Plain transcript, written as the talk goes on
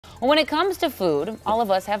Well, when it comes to food, all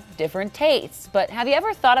of us have different tastes, but have you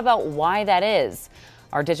ever thought about why that is?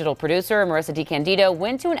 Our digital producer, Marissa DiCandido,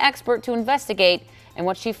 went to an expert to investigate, and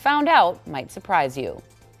what she found out might surprise you.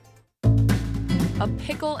 A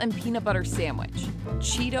pickle and peanut butter sandwich.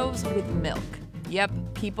 Cheetos with milk. Yep,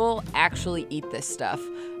 people actually eat this stuff.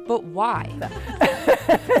 But why?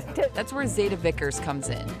 That's where Zeta Vickers comes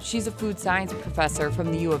in. She's a food science professor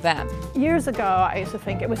from the U of M. Years ago, I used to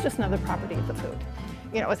think it was just another property of the food.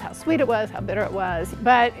 You know, it was how sweet it was, how bitter it was.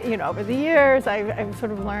 But, you know, over the years, I've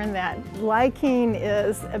sort of learned that liking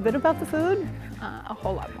is a bit about the food, a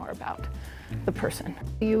whole lot more about the person.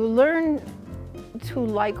 You learn to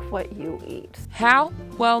like what you eat. How?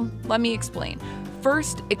 Well, let me explain.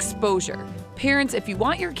 First, exposure. Parents, if you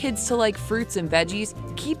want your kids to like fruits and veggies,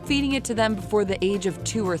 keep feeding it to them before the age of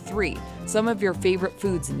 2 or 3. Some of your favorite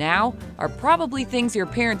foods now are probably things your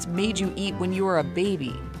parents made you eat when you were a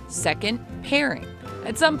baby. Second, pairing.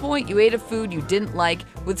 At some point, you ate a food you didn't like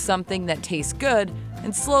with something that tastes good,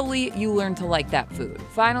 and slowly you learn to like that food.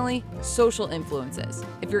 Finally, social influences.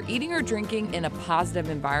 If you're eating or drinking in a positive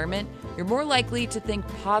environment, you're more likely to think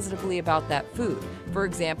positively about that food. For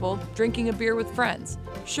example, drinking a beer with friends.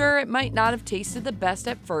 Sure, it might not have tasted the best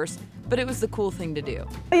at first, but it was the cool thing to do.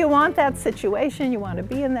 You want that situation, you want to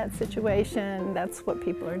be in that situation, that's what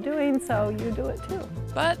people are doing, so you do it too.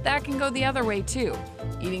 But that can go the other way too.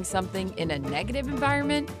 Eating something in a negative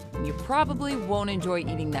environment, you probably won't enjoy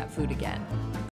eating that food again.